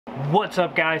What's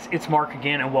up, guys? It's Mark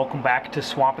again, and welcome back to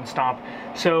Swamp and Stomp.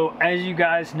 So as you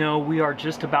guys know, we are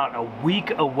just about a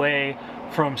week away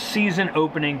from season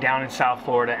opening down in South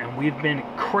Florida, and we've been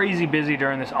crazy busy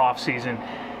during this off season,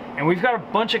 and we've got a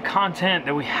bunch of content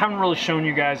that we haven't really shown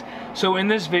you guys. So in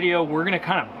this video, we're going to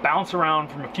kind of bounce around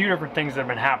from a few different things that have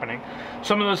been happening.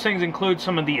 Some of those things include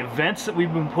some of the events that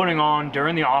we've been putting on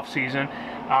during the off season.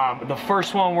 The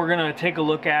first one we're going to take a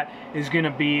look at is going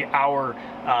to be our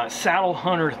Saddle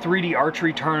Hunter 3D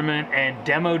archery tournament and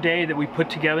demo day that we put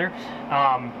together.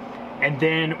 And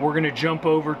then we're going to jump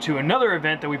over to another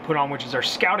event that we put on, which is our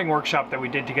scouting workshop that we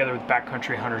did together with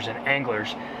Backcountry Hunters and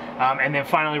Anglers. And then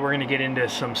finally we're going to get into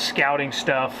some scouting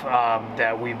stuff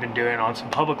that we've been doing on some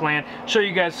public land. Show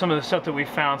you guys some of the stuff that we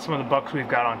found, some of the bucks we've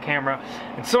got on camera,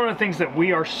 and some of the things that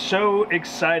we are so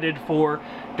excited for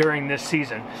during this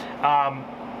season.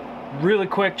 Really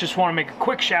quick, just want to make a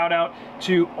quick shout out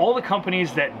to all the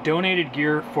companies that donated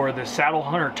gear for the Saddle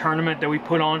Hunter tournament that we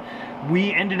put on.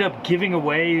 We ended up giving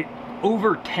away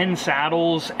over 10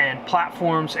 saddles and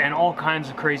platforms and all kinds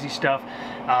of crazy stuff.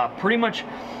 Pretty much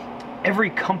every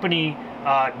company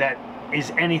that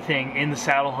is anything in the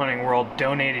saddle hunting world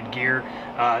donated gear.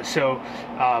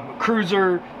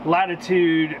 Cruiser,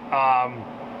 Latitude,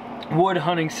 Wood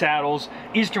Hunting Saddles,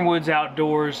 Eastern Woods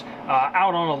Outdoors,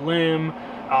 Out on a Limb,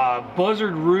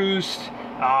 Buzzard Roost,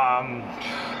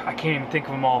 I can't even think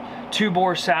of them all, Two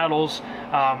Bore Saddles.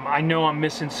 I know I'm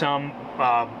missing some.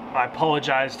 I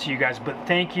apologize to you guys, but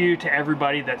thank you to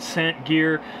everybody that sent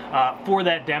gear for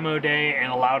that demo day and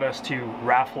allowed us to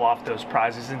raffle off those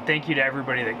prizes. And thank you to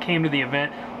everybody that came to the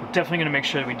event. We're definitely going to make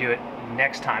sure that we do it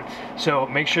next time. So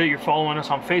make sure you're following us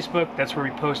on Facebook. That's where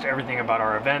we post everything about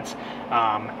our events.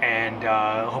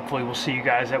 Hopefully we'll see you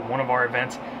guys at one of our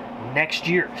events next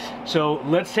year. So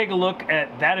let's take a look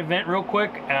at that event real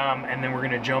quick, and then we're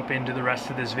going to jump into the rest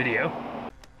of this video.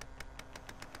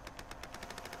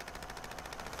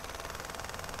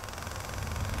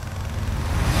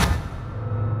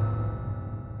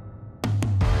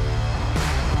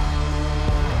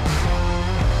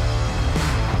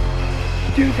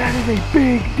 Dude, that is a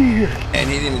big deer. And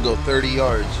he didn't go 30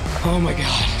 yards. Oh my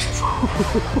God.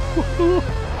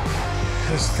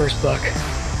 That was the first buck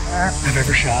I've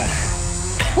ever shot.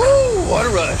 Woo, what a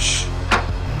rush.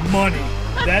 Money.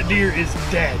 That deer is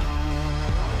dead.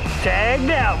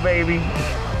 Tagged out, baby.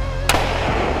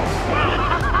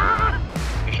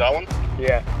 You shot one?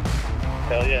 Yeah.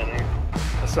 Hell yeah, man.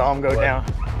 I saw him go down.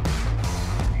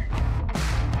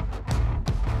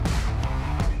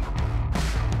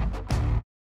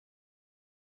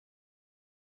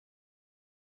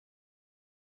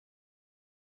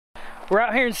 We're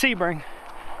out here in Sebring,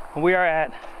 and we are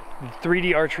at the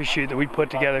 3D archery shoot that we put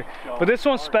together. But this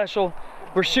one's special.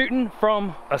 We're shooting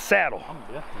from a saddle.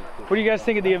 What do you guys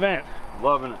think of the event?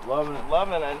 Loving it, loving it,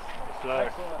 loving it.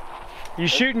 You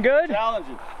shooting good?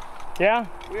 Challenging. Yeah?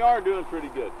 We are doing pretty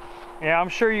good. Yeah, I'm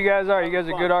sure you guys are. You guys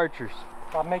are good archers.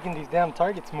 Stop making these damn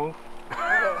targets move.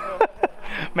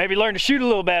 Maybe learn to shoot a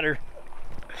little better.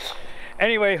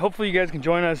 Anyway, hopefully you guys can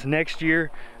join us next year.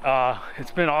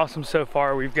 It's been awesome so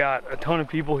far. We've got a ton of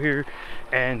people here,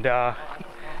 and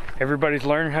everybody's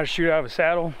learning how to shoot out of a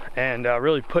saddle and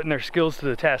really putting their skills to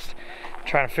the test,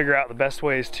 trying to figure out the best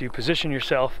ways to position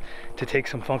yourself to take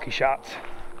some funky shots. Is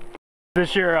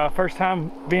this your first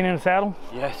time being in a saddle?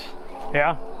 Yes.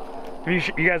 Yeah? Have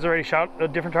you guys already shot a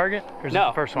different target? Or is this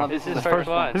the first one? This is the first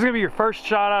one. This is going to be your first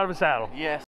shot out of a saddle.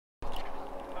 Yes.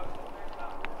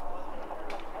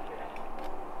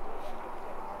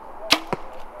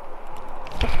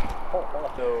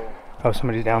 Oh,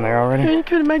 somebody's down there already? You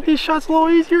couldn't make these shots a little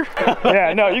easier?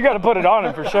 Yeah, no, you got to put it on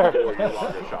him for sure.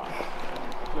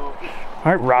 All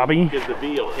right, Robbie,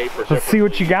 let's see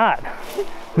what you got,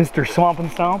 Mr. Swamp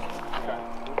and Stomp.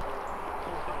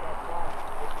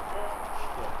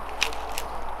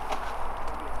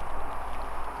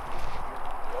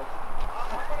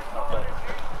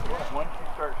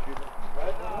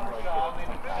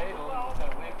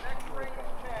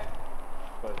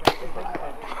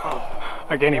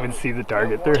 I can't even see the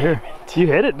target through here. You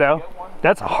hit it though.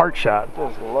 That's a heart shot.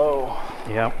 That's low.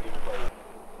 Yep.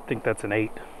 I think that's an 8.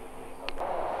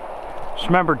 Just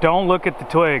remember, don't look at the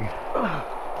twig.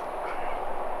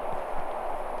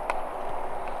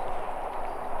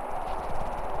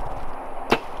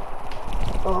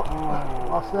 Oh,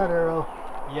 lost that arrow.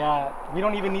 Yeah, we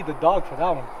don't even need the dog for that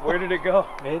one. Where did it go?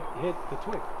 It hit the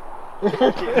twig.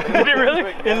 Did it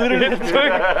really? It literally hit the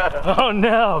twig? Oh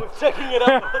no. Checking it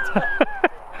out.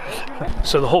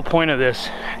 So the whole point of this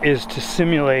is to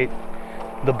simulate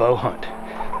the bow hunt.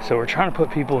 So we're trying to put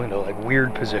people into like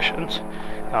weird positions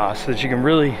so that you can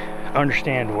really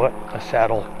understand what a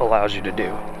saddle allows you to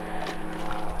do.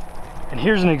 And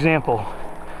here's an example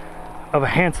of a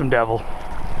handsome devil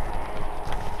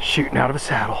shooting out of a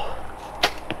saddle.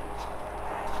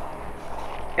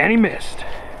 And he missed.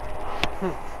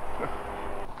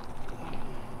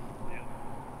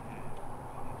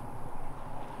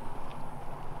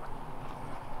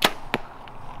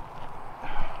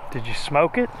 Did you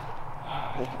smoke it?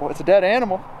 Well, it's a dead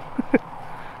animal.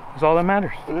 That's all that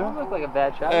matters. Yeah. That looked like a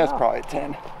bad shot. That's probably a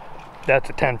 10. That's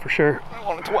a 10 for sure. I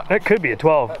want a 12. That could be a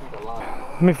 12.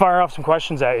 Let me fire off some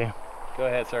questions at you. Go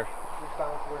ahead, sir.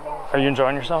 Are you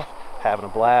enjoying yourself? Having a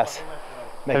blast.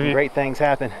 Making great things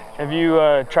happen. Have you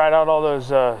tried out all those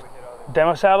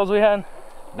demo saddles we had?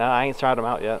 No, I ain't tried them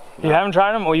out yet. You haven't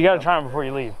tried them? Well, you got to try them before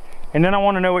you leave. And then I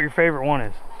want to know what your favorite one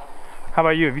is. How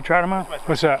about you? Have you tried them out?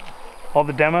 What's that? All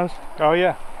the demos? Oh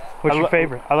yeah. What's your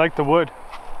favorite? I like the wood.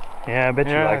 Yeah, I bet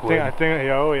you like wood. I think,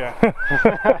 yeah, oh yeah.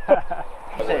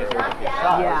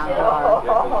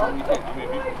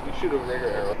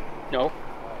 No.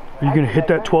 Are you going to hit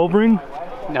that 12 ring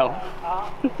No.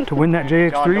 to win that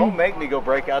JX3? John, don't make me go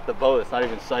break out the bow that's not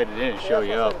even sighted in and show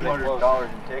you up. $100 in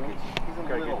tickets. He's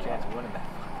got a good chance of winning that.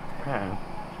 Yeah.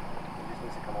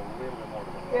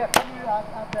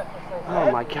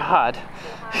 Oh my God.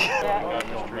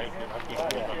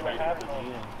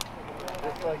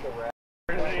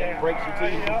 Breaks your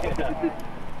teeth.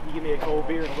 You give me a cold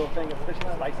beer and a little thing of fish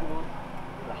and spicy one.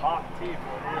 The hot too.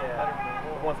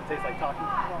 Yeah. The ones that taste like Taki.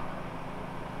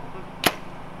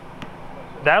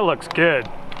 That looks good.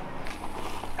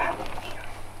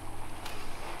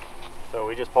 So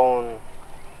we just pulling.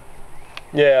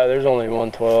 Yeah, there's only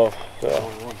 112. So.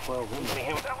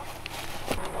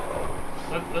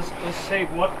 Let's say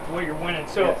what you're winning.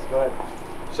 So, Yes, go ahead.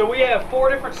 so we have 4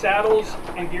 different saddles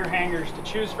and gear hangers to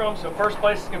choose from. So first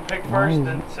place is going to pick first,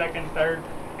 then second, third.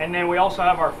 And then we also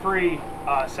have our free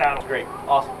saddle. Great.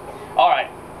 Awesome. All right.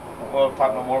 We'll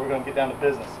talk no more. We're going to get down to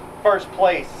business. First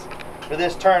place for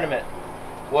this tournament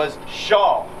was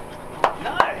Shaw.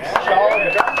 Nice. Shaw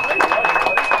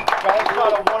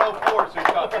caught a 104, so he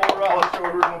shot 4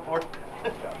 rounds.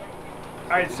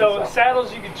 All right, so the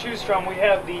saddles you can choose from, we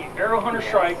have the Arrow Hunter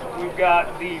Strike, we've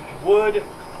got the Wood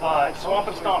Swamp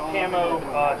and Stomp Camo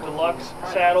Deluxe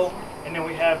saddle, and then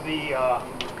we have the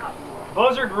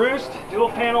Buzzard Roost dual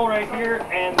panel right here,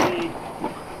 and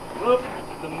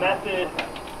the Method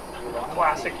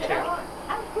Classic 2.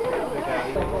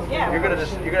 You're gonna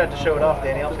have to show it off,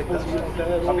 Danny. I'll pick this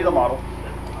one. I'll be the model.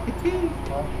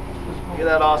 Look at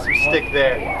that awesome stick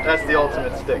there. That's the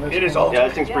ultimate stick. It is ultimate. Yeah,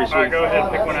 this thing's pretty sweet. All right, go ahead and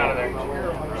pick one out of there.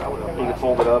 You can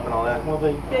fold it up and all that. Oh,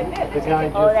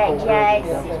 that jazz.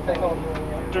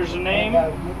 There's a name.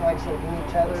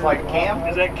 It's like a cam.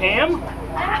 Is that Cam? Do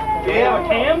we have a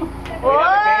Cam?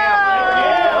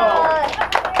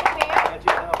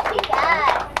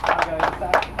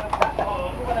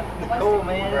 Cool,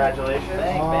 man. Congratulations.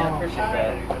 Thanks, man. Appreciate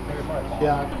that.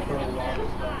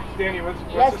 Danny, what's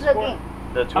Let's this look for? in.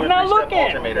 The 2 I'm and not 3 step looking.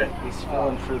 alternator. He's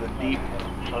feeling for the deep.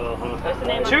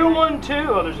 212.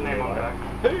 Oh, there's a name on the back.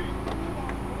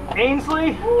 Ainsley.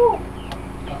 You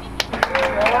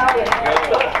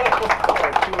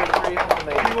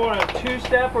want a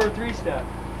 2-step or a 3-step?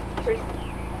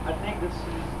 I think this is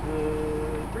the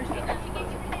 3-step.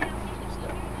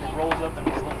 It rolls up in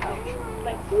this little pouch.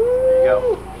 There you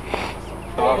go.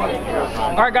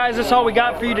 Alright guys, that's all we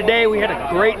got for you today. We had a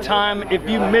great time. If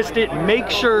you missed it, make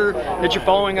sure that you're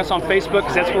following us on Facebook,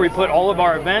 because that's where we put all of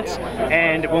our events.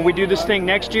 And when we do this thing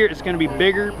next year, it's going to be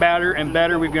bigger, badder, and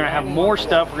better. We're going to have more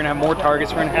stuff. We're going to have more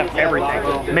targets. We're going to have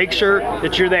everything. Make sure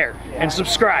that you're there and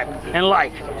subscribe and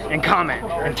like and comment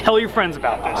and tell your friends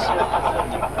about this.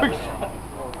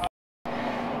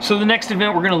 So the next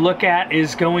event we're going to look at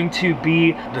is going to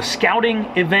be the scouting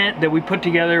event that we put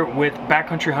together with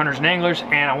Backcountry Hunters and Anglers,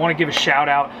 and I want to give a shout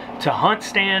out to Hunt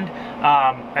Stand.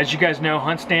 As you guys know,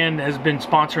 Hunt Stand has been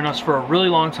sponsoring us for a really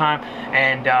long time,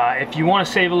 and if you want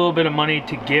to save a little bit of money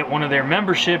to get one of their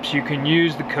memberships, you can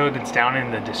use the code that's down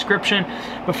in the description.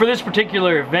 But for this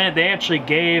particular event, they actually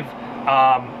gave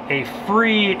a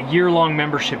free year-long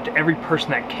membership to every person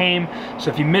that came.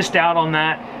 So if you missed out on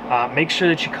that, make sure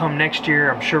that you come next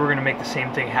year. I'm sure we're going to make the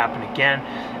same thing happen again.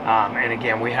 And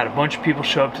again, we had a bunch of people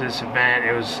show up to this event.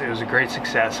 It was a great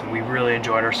success, and we really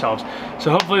enjoyed ourselves. So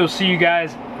hopefully we'll see you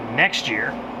guys next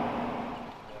year.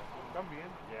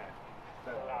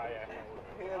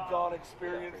 Hands-on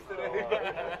experience today.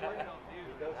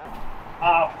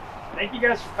 Thank you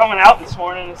guys for coming out this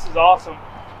morning. This is awesome.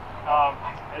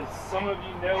 As some of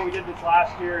you know, we did this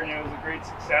last year, and it was a great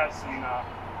success, and a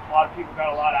lot of people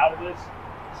got a lot out of this.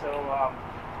 So,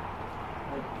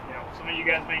 some of you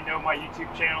guys may know my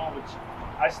YouTube channel, which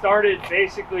I started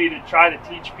basically to try to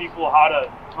teach people how to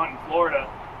hunt in Florida.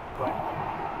 But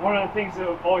one of the things that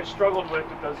I've always struggled with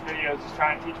those videos is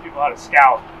trying to teach people how to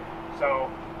scout. So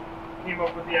I came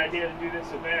up with the idea to do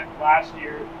this event last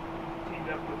year, teamed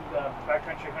up with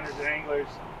Backcountry Hunters and Anglers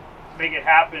to make it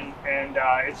happen, and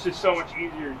it's just so much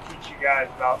easier to teach you guys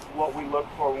about what we look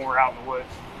for when we're out in the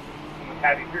woods and we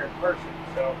have you here in person.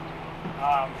 So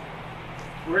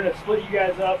we're going to split you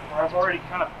guys up, or I've already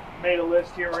kind of made a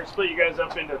list here. We're going to split you guys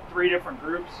up into 3 different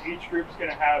groups. Each group is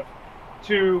going to have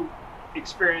 2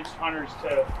 experienced hunters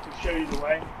to show you the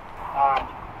way.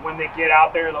 When they get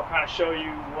out there, they'll kind of show you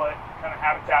what kind of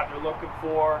habitat they're looking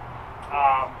for,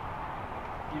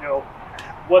 you know,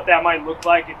 what that might look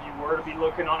like if you were to be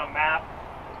looking on a map,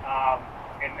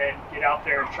 and then get out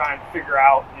there and try and figure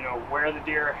out, you know, where the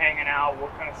deer are hanging out,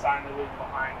 what kind of sign they're leaving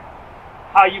behind,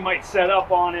 how you might set up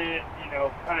on it, you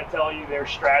know, kind of tell you their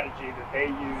strategy that they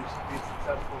use to be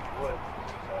successful in the woods.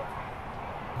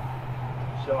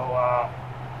 So I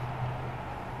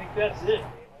think that's it.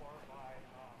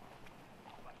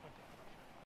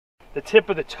 The tip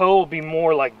of the toe will be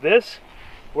more like this,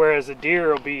 whereas a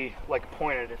deer will be like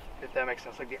pointed, if that makes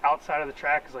sense. Like the outside of the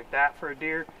track is like that for a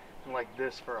deer, and like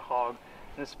this for a hog.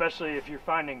 And especially if you're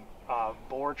finding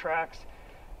boar tracks,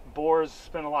 boars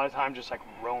spend a lot of time just like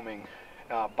roaming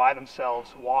by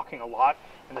themselves, walking a lot,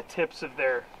 and the tips of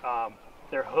their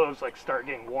hooves like start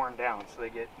getting worn down, so they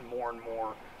get more and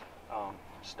more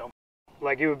stumpy.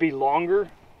 Like it would be longer,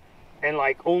 and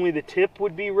like only the tip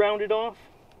would be rounded off.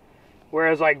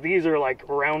 Whereas like these are like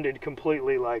rounded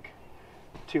completely, like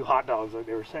 2 hot dogs, like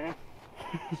they were saying.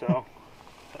 So,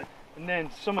 and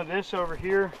then some of this over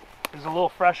here is a little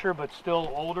fresher, but still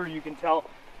older. You can tell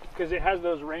because it has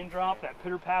those raindrop, that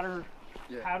pitter patter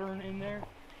pattern in there.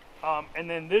 And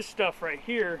then this stuff right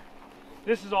here,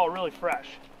 this is all really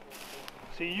fresh.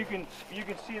 So you can see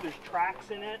there's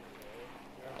tracks in it.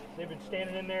 They've been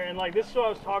standing in there, and like this is what I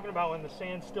was talking about when the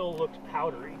sand still looks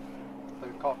powdery.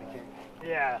 Like a coffee cake.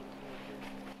 Yeah.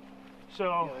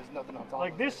 So there's nothing on top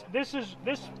like of this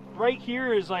right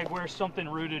here is like where something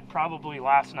rooted probably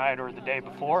last night or the day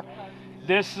before.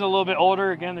 This is a little bit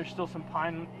older. Again, there's still some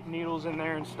pine needles in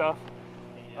there and stuff.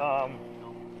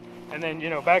 And then, you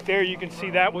know, back there you can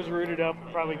see that was rooted up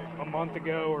probably a month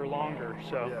ago or longer.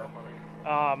 So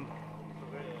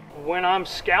when I'm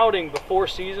scouting before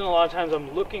season, a lot of times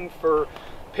I'm looking for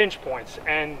pinch points.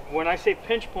 And when I say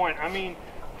pinch point, I mean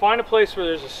find a place where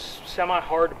there's a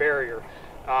semi-hard barrier.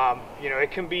 You know,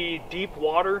 it can be deep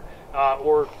water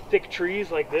or thick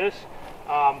trees like this,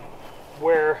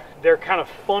 where they're kind of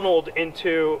funneled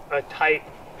into a tight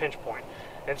pinch point.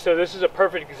 And so this is a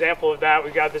perfect example of that.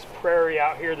 We've got this prairie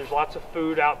out here. There's lots of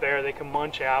food out there they can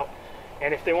munch out.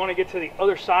 And if they want to get to the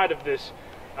other side of this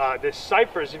this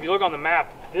cypress, if you look on the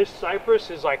map, this cypress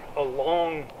is like a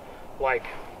long, like,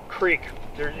 creek.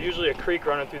 There's usually a creek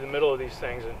running through the middle of these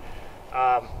things.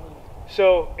 And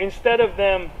so instead of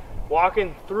them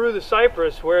walking through the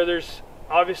cypress, where there's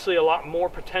obviously a lot more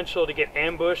potential to get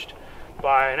ambushed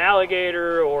by an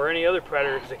alligator or any other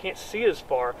predator because they can't see as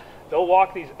far, they'll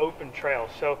walk these open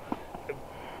trails. So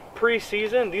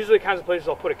pre-season, these are the kinds of places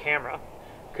I'll put a camera,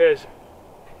 because,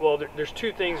 well, there's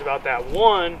 2 things about that.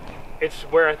 One, it's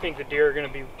where I think the deer are going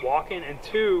to be walking, and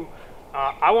 2,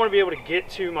 I want to be able to get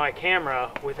to my camera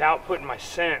without putting my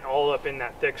scent all up in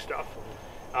that thick stuff.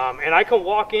 And I can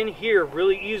walk in here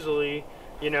really easily,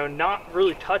 you know, not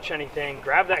really touch anything,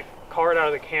 grab that card out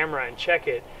of the camera and check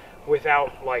it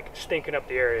without like stinking up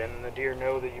the area, and the deer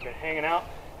know that you've been hanging out.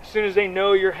 As soon as they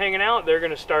know you're hanging out, they're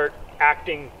going to start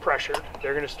acting pressured.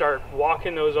 They're going to start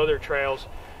walking those other trails.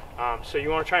 So you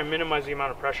want to try and minimize the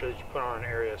amount of pressure that you put on an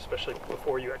area, especially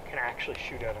before you can actually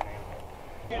shoot at an animal.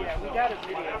 Yeah, we got a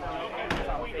video on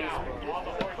Facebook.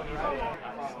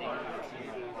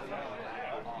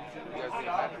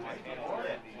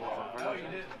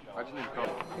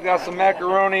 We got some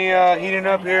macaroni heating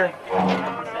up here.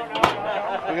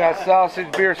 We got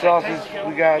sausage, beer sausage.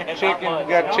 We got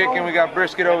chicken. We got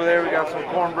brisket over there. We got some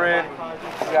cornbread.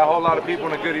 We got a whole lot of people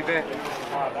in a good event.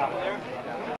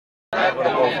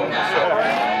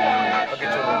 I'll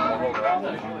get you a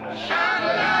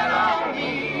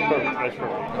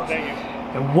Thank you.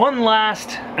 And one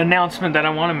last announcement that I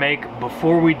want to make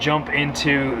before we jump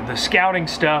into the scouting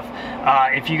stuff.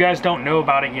 If you guys don't know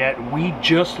about it yet, we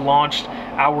just launched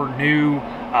our new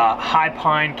high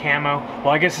pine camo. Well,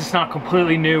 I guess it's not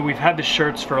completely new. We've had the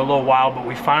shirts for a little while, but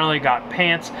we finally got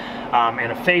pants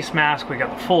and a face mask. We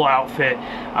got the full outfit,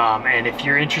 and if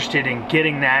you're interested in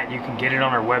getting that, you can get it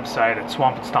on our website at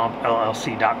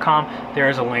swampandstompllc.com. There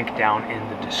is a link down in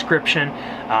the description.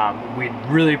 We'd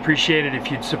really appreciate it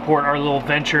if you'd support our little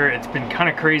venture. It's been kind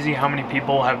of crazy how many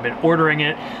people have been ordering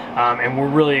it, and we're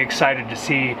really excited to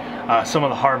see some of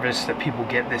the harvests that people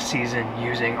get this season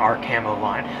using our camo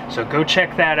line. So go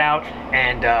check that out,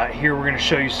 and here we're going to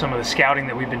show you some of the scouting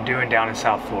that we've been doing down in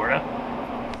South Florida.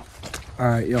 All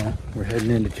right, y'all, we're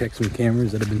heading in to check some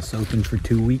cameras that have been soaking for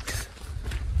 2 weeks.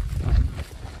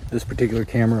 This particular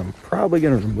camera, I'm probably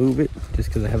going to remove it just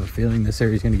because I have a feeling this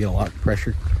area is going to get a lot of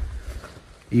pressure.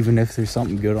 Even if there's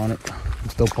something good on it, I'm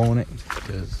still pulling it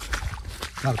because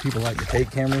a lot of people like to take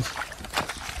cameras.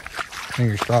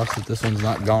 Fingers crossed that this one's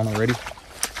not gone already.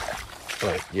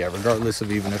 But yeah, regardless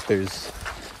of even if there's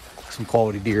some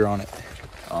quality deer on it,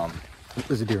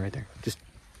 there's a deer right there. Just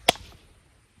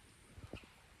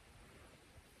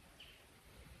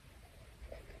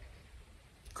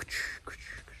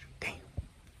damn,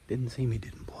 didn't see me,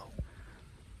 didn't blow.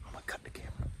 I'm gonna cut the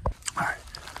camera. All right,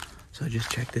 so I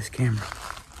just checked this camera.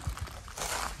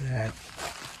 That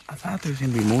I thought there was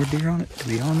gonna be more deer on it, to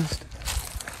be honest.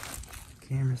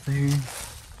 Camera's there.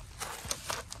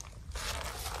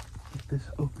 This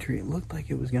oak tree, it looked like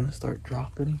it was gonna start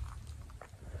dropping,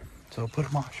 so I put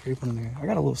a mock scrape on there. I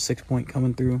got a little 6-point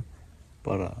coming through,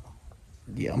 but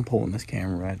yeah, I'm pulling this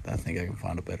camera. I think I can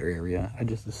find a better area. I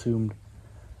just assumed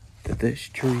that this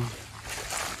tree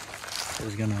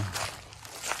was gonna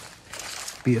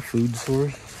be a food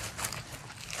source,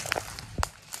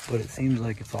 but it seems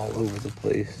like it's all over the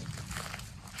place.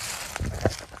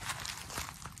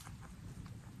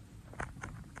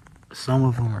 Some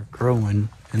of them are growing,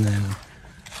 and then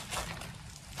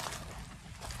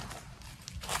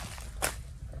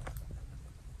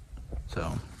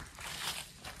so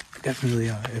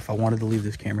definitely if I wanted to leave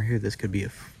this camera here, this could be a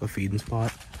feeding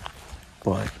spot,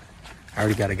 but I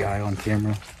already got a guy on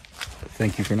camera.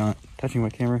 Thank you for not touching my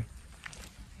camera.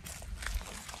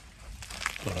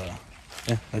 But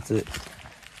yeah, that's it.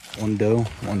 1 doe,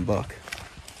 1 buck.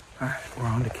 All right, we're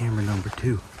on to camera number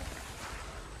 2.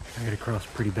 I gotta cross a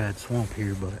pretty bad swamp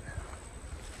here, but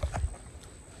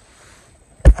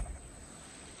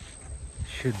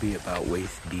should be about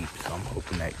waist deep, so I'm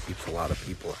hoping that keeps a lot of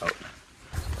people out.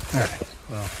 Alright,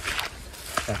 well,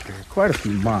 after quite a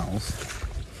few miles,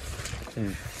 we're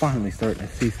finally starting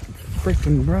to see some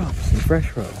freaking rubs, some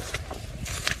fresh rubs.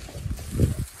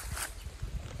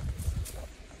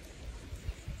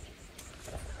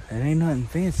 It ain't nothing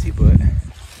fancy, but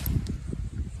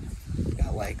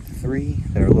got like 3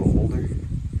 that are a little older,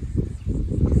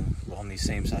 on these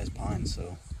same size pines,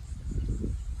 so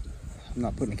I'm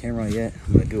not putting a camera on it yet.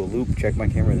 I'm gonna do a loop, check my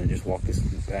camera, and then just walk this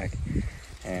loop back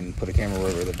and put a camera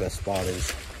wherever the best spot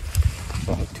is.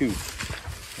 So I'll have 2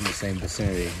 in the same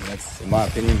vicinity. And that's, in my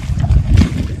opinion,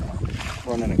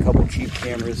 running a couple cheap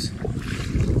cameras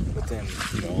within,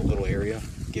 you know, a little area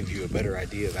gives you a better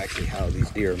idea of actually how these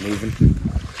deer are moving.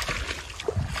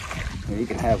 And you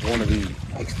can have one of these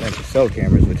expensive cell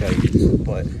cameras, which I use,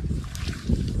 but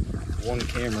one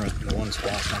camera in one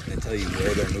spot's not going to tell you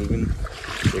where they're moving.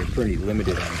 So you're pretty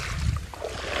limited on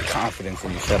confidence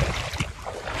in your setup.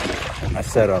 When I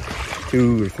set up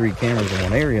 2 or 3 cameras in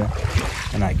one area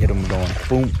and I get them going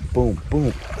boom, boom,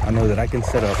 boom, I know that I can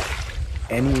set up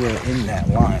anywhere in that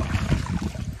line,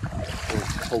 or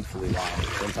hopefully line,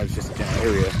 sometimes just a general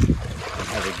area, and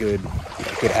have a good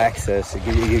access. It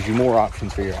gives you more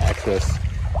options for your access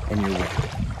and your win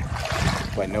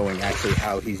by knowing actually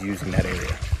how he's using that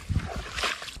area.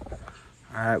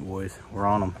 All right, boys, we're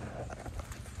on them.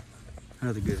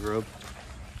 Another good rub,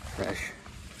 fresh.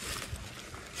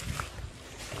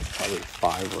 Probably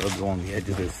 5 rubs along the edge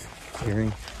of this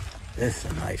clearing. This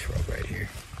is a nice rub right here.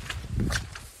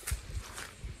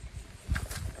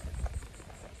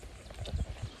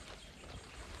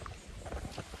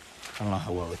 I don't know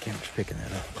how well the camera's picking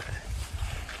that up, but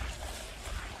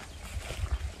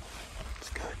it's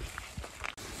good.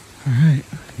 All right,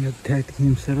 we got the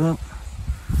Tacticam set up.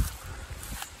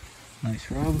 Nice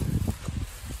rub.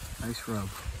 Nice rub.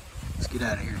 Let's get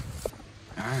out of here.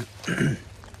 All right.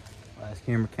 Last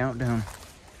camera countdown.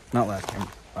 Not last camera.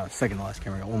 Second to last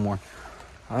camera. Got one more.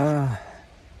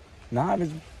 Not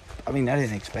as. I mean, I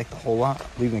didn't expect a whole lot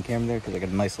leaving the camera there because I got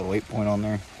a nice little weight point on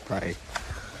there. Probably.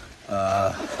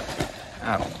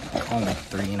 I don't know. Only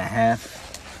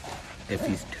 3.5. If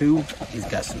he's 2, he's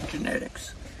got some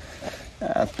genetics.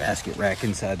 Basket rack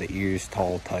inside the ears,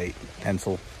 tall, tight,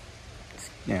 pencil. It's,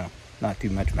 you know, not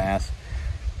too much mass.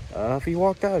 If he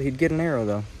walked out, he'd get an arrow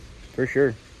though, for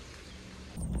sure.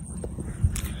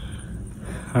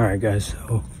 All right, guys,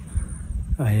 so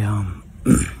I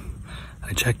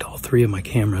checked all 3 of my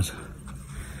cameras.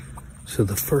 So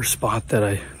the first spot that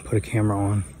I put a camera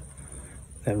on,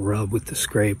 that rub with the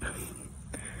scrape,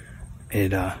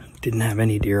 it didn't have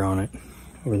any deer on it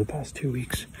over the past 2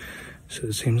 weeks. So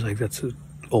it seems like that's an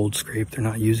old scrape they're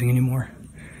not using anymore.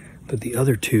 But the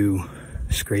other 2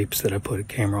 scrapes that I put a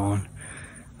camera on,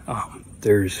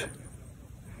 there's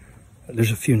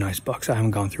a few nice bucks. I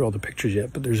haven't gone through all the pictures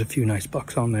yet, but there's a few nice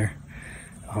bucks on there.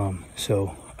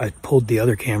 So I pulled the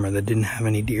other camera that didn't have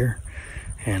any deer,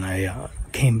 and I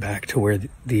came back to where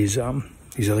these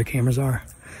other cameras are,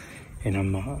 and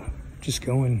I'm just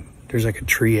going. There's like a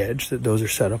tree edge that those are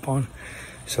set up on.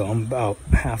 So I'm about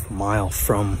half a mile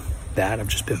from that. I've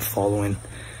just been following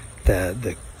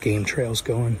the game trails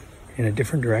going in a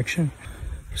different direction.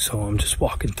 So I'm just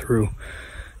walking through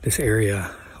this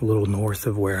area a little north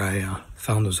of where I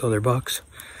found those other bucks,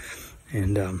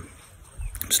 and I'm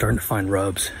starting to find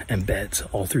rubs and beds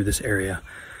all through this area.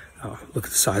 Look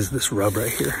at the size of this rub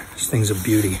right here. This thing's a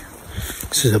beauty.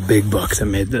 This is a big buck that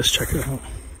made this. Check it out.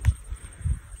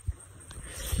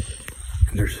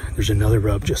 And there's another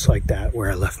rub just like that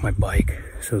where I left my bike.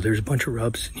 So there's a bunch of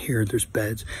rubs in here. There's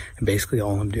beds, and basically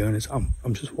all I'm doing is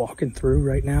I'm just walking through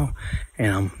right now,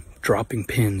 and I'm dropping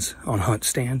pins on hunt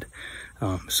stand,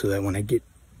 so that when I get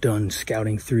done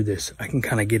scouting through this, I can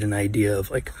kind of get an idea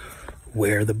of like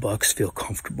where the bucks feel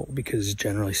comfortable, because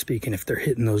generally speaking, if they're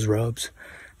hitting those rubs,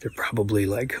 they're probably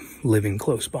like living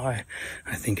close by.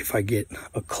 I think if I get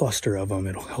a cluster of them,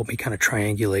 it'll help me kind of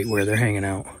triangulate where they're hanging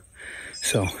out.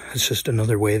 So it's just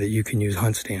another way that you can use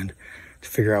hunt stand to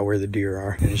figure out where the deer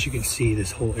are. And as you can see,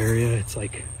 this whole area, it's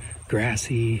like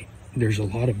grassy. There's a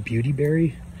lot of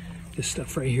beautyberry. This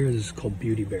stuff right here, this is called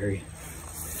beautyberry.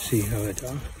 See how it's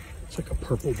like a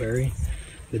purple berry.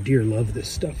 The deer love this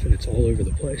stuff, and it's all over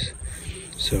the place.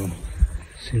 So it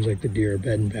seems like the deer are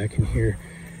bedding back in here,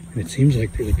 and it seems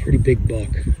like there's a pretty big buck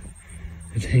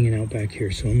that's hanging out back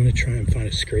here. So I'm gonna try and find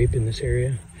a scrape in this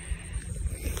area.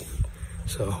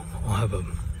 So I'll have a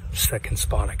second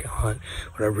spot I can hunt.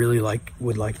 What I really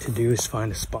would like to do is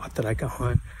find a spot that I can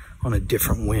hunt on a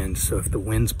different wind. So if the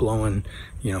wind's blowing,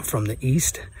 you know, from the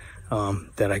east,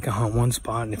 that I can hunt one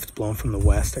spot, and if it's blowing from the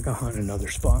west, I can hunt another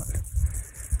spot.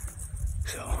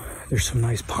 So there's some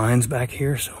nice pines back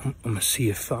here, so I'm gonna see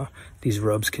if these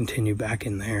rubs continue back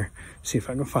in there, see if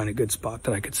I can find a good spot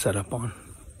that I could set up on.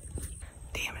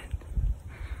 Damn it.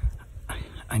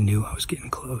 I knew I was getting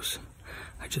close.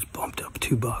 I just bumped up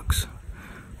 2 bucks.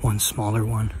 One smaller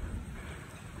one,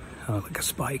 like a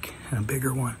spike, and a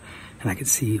bigger one. And I could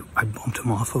see I bumped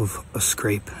them off of a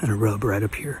scrape and a rub right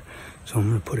up here. So I'm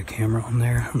gonna put a camera on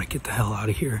there. I'm gonna get the hell out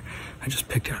of here. I just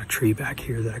picked out a tree back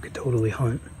here that I could totally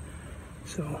hunt.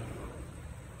 So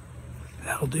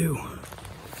that'll do.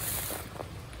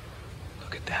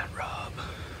 Look at that rub.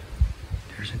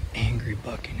 There's an angry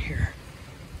buck in here.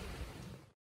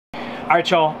 All right,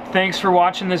 y'all, thanks for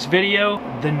watching this video.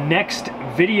 The next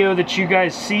video that you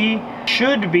guys see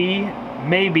should be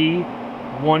maybe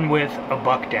one with a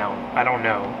buck down. I don't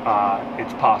know,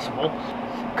 it's possible.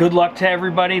 Good luck to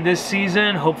everybody this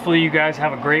season. Hopefully you guys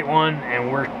have a great one,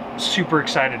 and we're super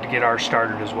excited to get ours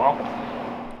started as well.